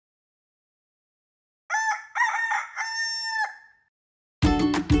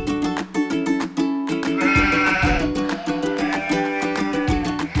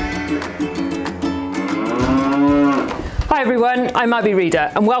everyone, I'm Abi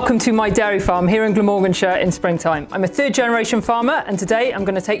Reader and welcome to my dairy farm here in Glamorganshire in springtime. I'm a third generation farmer and today I'm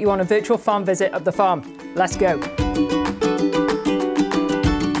going to take you on a virtual farm visit of the farm. Let's go.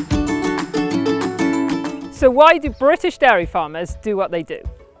 So why do British dairy farmers do what they do?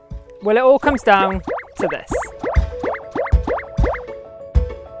 Well, it all comes down to this.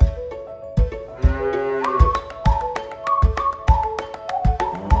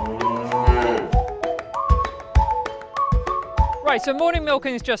 Right, so morning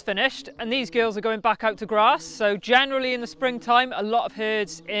milking is just finished and these girls are going back out to grass. So generally in the springtime, a lot of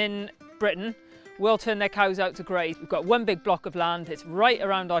herds in Britain will turn their cows out to graze. We've got one big block of land, it's right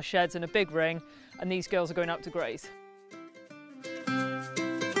around our sheds in a big ring, and these girls are going out to graze.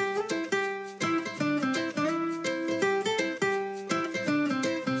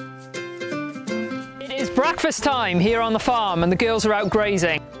 It is breakfast time here on the farm and the girls are out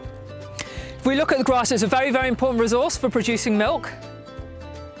grazing. If we look at the grass, it's a very, very important resource for producing milk.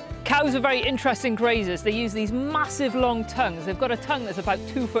 Cows are very interesting grazers. They use these massive long tongues. They've got a tongue that's about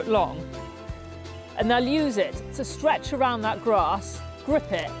 2 foot long. And they'll use it to stretch around that grass,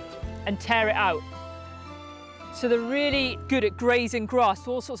 grip it, and tear it out. So they're really good at grazing grass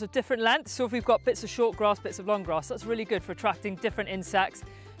to all sorts of different lengths. So if we've got bits of short grass, bits of long grass, that's really good for attracting different insects,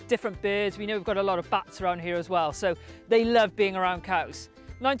 different birds. We know we've got a lot of bats around here as well. So they love being around cows.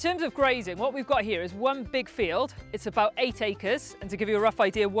 Now in terms of grazing, what we've got here is one big field. It's about 8 acres, and to give you a rough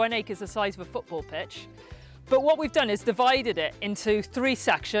idea, 1 acre is the size of a football pitch. But what we've done is divided it into 3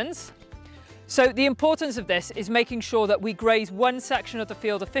 sections. So the importance of this is making sure that we graze one section of the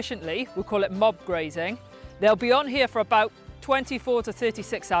field efficiently. We'll call it mob grazing. They'll be on here for about 24 to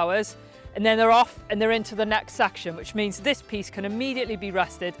 36 hours, and then they're off and they're into the next section, which means this piece can immediately be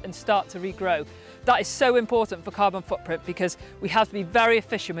rested and start to regrow. That is so important for carbon footprint because we have to be very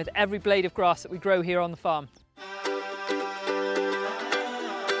efficient with every blade of grass that we grow here on the farm.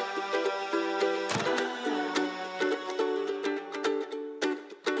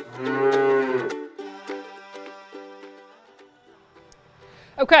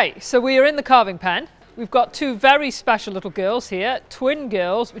 Okay, so we are in the calving pen. We've got 2 very special little girls here, twin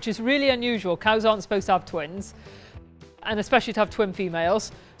girls, which is really unusual. Cows aren't supposed to have twins, and especially to have twin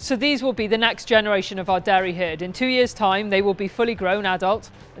females. So these will be the next generation of our dairy herd. In 2 years' time, they will be fully grown adult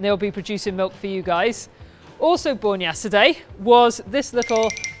and they'll be producing milk for you guys. Also born yesterday was this little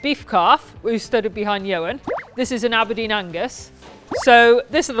beef calf who stood behind Johan. This is an Aberdeen Angus. So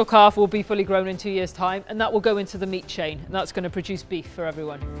this little calf will be fully grown in 2 years' time and that will go into the meat chain and that's going to produce beef for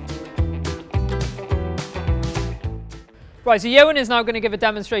everyone. Right, so Johan is now going to give a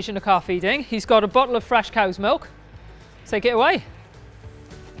demonstration of calf feeding. He's got a bottle of fresh cow's milk. Take it away.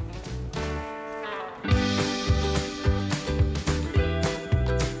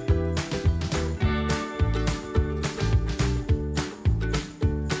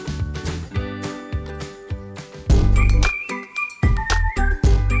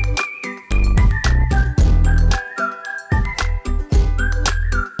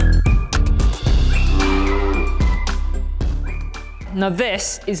 Now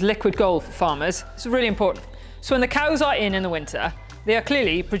this is liquid gold for farmers. It's really important. So when the cows are in the winter, they are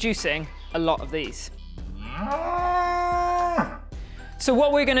clearly producing a lot of these. So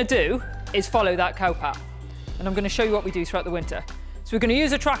what we're going to do is follow that cow pat. And I'm going to show you what we do throughout the winter. So we're going to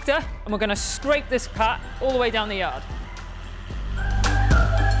use a tractor and we're going to scrape this pat all the way down the yard.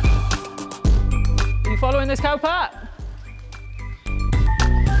 Are you following this cow pat?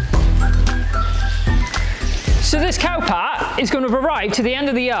 So this cow pat is going to arrive to the end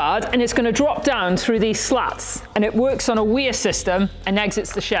of the yard and it's going to drop down through these slats and it works on a weir system and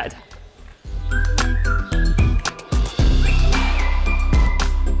exits the shed.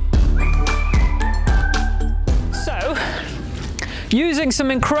 So, using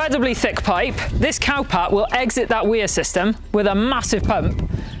some incredibly thick pipe, this cow pat will exit that weir system with a massive pump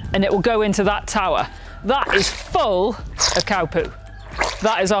and it will go into that tower. That is full of cow poo.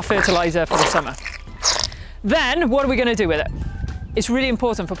 That is our fertiliser for the summer. Then, what are we going to do with it? It's really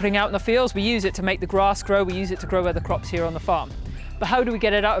important for putting out in the fields. We use it to make the grass grow. We use it to grow other crops here on the farm. But how do we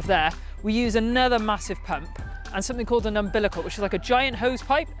get it out of there? We use another massive pump and something called an umbilical, which is like a giant hose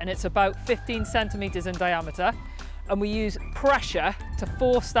pipe and it's about 15 centimetres in diameter. And we use pressure to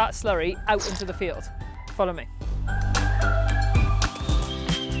force that slurry out into the field. Follow me.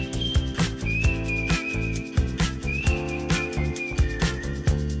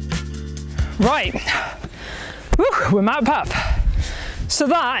 Right. Whew, we're mad pup. So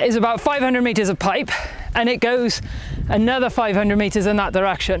that is about 500 metres of pipe and it goes another 500 metres in that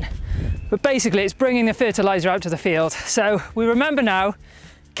direction. But basically it's bringing the fertiliser out to the field. So we remember now,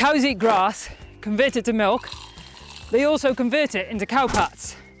 cows eat grass, convert it to milk, They also convert it into cow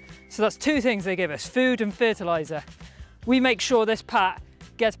pats. So that's two things they give us, food and fertiliser. We make sure this pat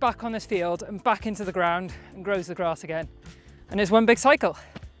gets back on this field and back into the ground and grows the grass again. And it's one big cycle.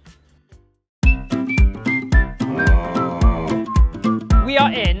 We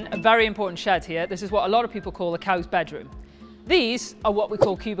are in a very important shed here. This is what a lot of people call a cow's bedroom. These are what we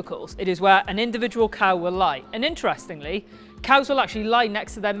call cubicles. It is where an individual cow will lie. And interestingly, cows will actually lie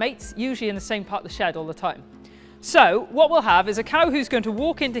next to their mates, usually in the same part of the shed all the time. So what we'll have is a cow who's going to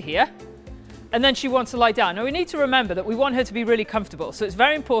walk into here and then she wants to lie down. Now we need to remember that we want her to be really comfortable. So it's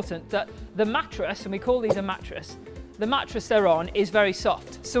very important that the mattress, and we call these a mattress, the mattress they're on is very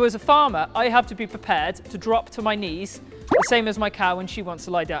soft. So as a farmer, I have to be prepared to drop to my knees, the same as my cow when she wants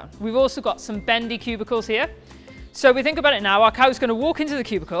to lie down. We've also got some bendy cubicles here. So we think about it now, our cow's going to walk into the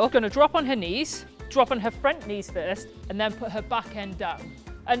cubicle, going to drop on her knees, drop on her front knees first, and then put her back end down.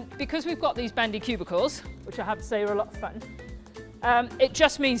 And because we've got these bendy cubicles, which I have to say are a lot of fun, it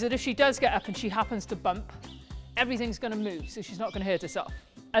just means that if she does get up and she happens to bump, everything's going to move, so she's not going to hurt herself.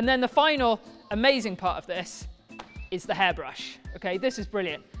 And then the final amazing part of this is the hairbrush. Okay, this is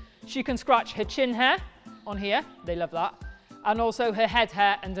brilliant. She can scratch her chin hair on here, they love that, and also her head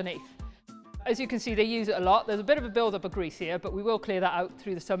hair underneath. As you can see, they use it a lot. There's a bit of a build-up of grease here, but we will clear that out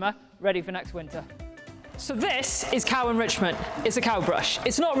through the summer, ready for next winter. So this is cow enrichment. It's a cow brush.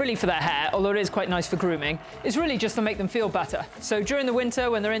 It's not really for their hair, although it is quite nice for grooming. It's really just to make them feel better. So during the winter,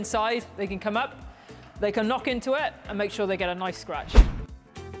 when they're inside, they can come up, they can knock into it and make sure they get a nice scratch.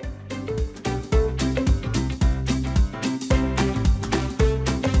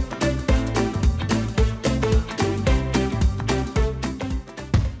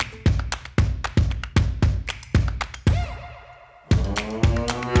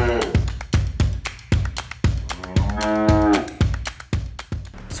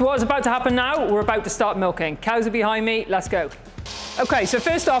 So what's about to happen now? We're about to start milking. Cows are behind me, let's go. Okay, so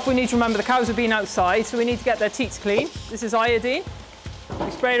first off we need to remember the cows have been outside, so we need to get their teats clean. This is iodine. We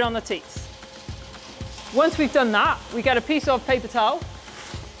spray it on the teats. Once we've done that, we get a piece of paper towel.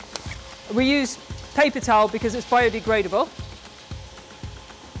 We use paper towel because it's biodegradable.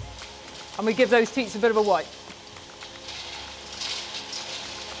 And we give those teats a bit of a wipe.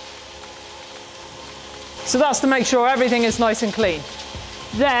 So that's to make sure everything is nice and clean.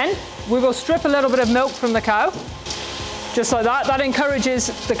 Then we will strip a little bit of milk from the cow, just like that. That encourages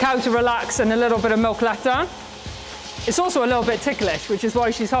the cow to relax and a little bit of milk let down. It's also a little bit ticklish, which is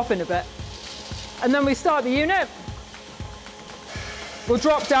why she's hopping a bit. And then we start the unit. We'll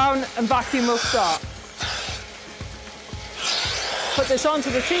drop down and vacuum will start. Put this onto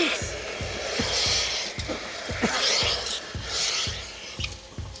the teats.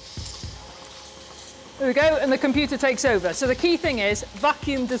 There we go, and the computer takes over. So the key thing is,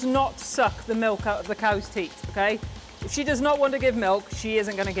 vacuum does not suck the milk out of the cow's teat, okay? If she does not want to give milk, she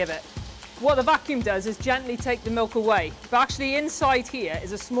isn't going to give it. What the vacuum does is gently take the milk away. But actually inside here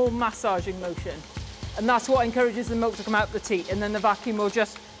is a small massaging motion. And that's what encourages the milk to come out of the teat. And then the vacuum will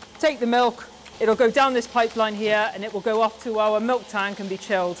just take the milk, it'll go down this pipeline here, and it will go off to our milk tank and be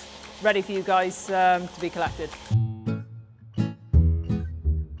chilled, ready for you guys to be collected.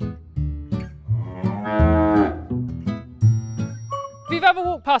 If you've ever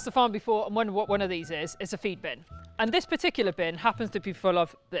walked past the farm before and wondered what one of these is, it's a feed bin. And this particular bin happens to be full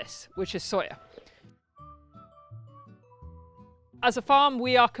of this, which is soya. As a farm,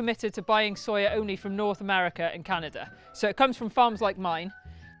 we are committed to buying soya only from North America and Canada. So it comes from farms like mine.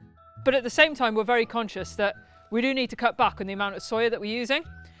 But at the same time, we're very conscious that we do need to cut back on the amount of soya that we're using.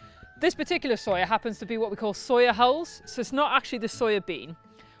 This particular soya happens to be what we call soya hulls. So it's not actually the soya bean.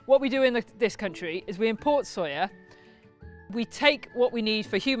 What we do in this country is we import soya. We take what we need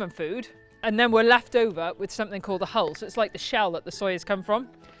for human food, and then we're left over with something called a hull. So it's like the shell that the soya's come from.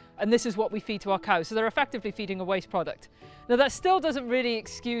 And this is what we feed to our cows. So they're effectively feeding a waste product. Now that still doesn't really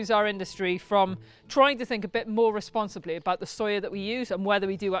excuse our industry from trying to think a bit more responsibly about the soya that we use and whether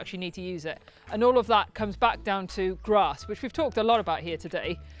we do actually need to use it. And all of that comes back down to grass, which we've talked a lot about here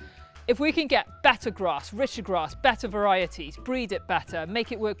today. If we can get better grass, richer grass, better varieties, breed it better,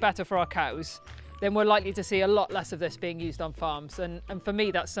 make it work better for our cows, then we're likely to see a lot less of this being used on farms. And for me,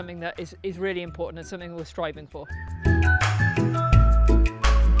 that's something that is really important and something we're striving for.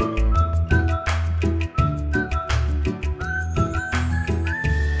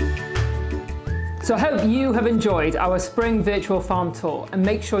 So I hope you have enjoyed our spring virtual farm tour, and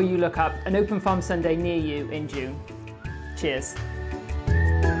make sure you look up an Open Farm Sunday near you in June. Cheers.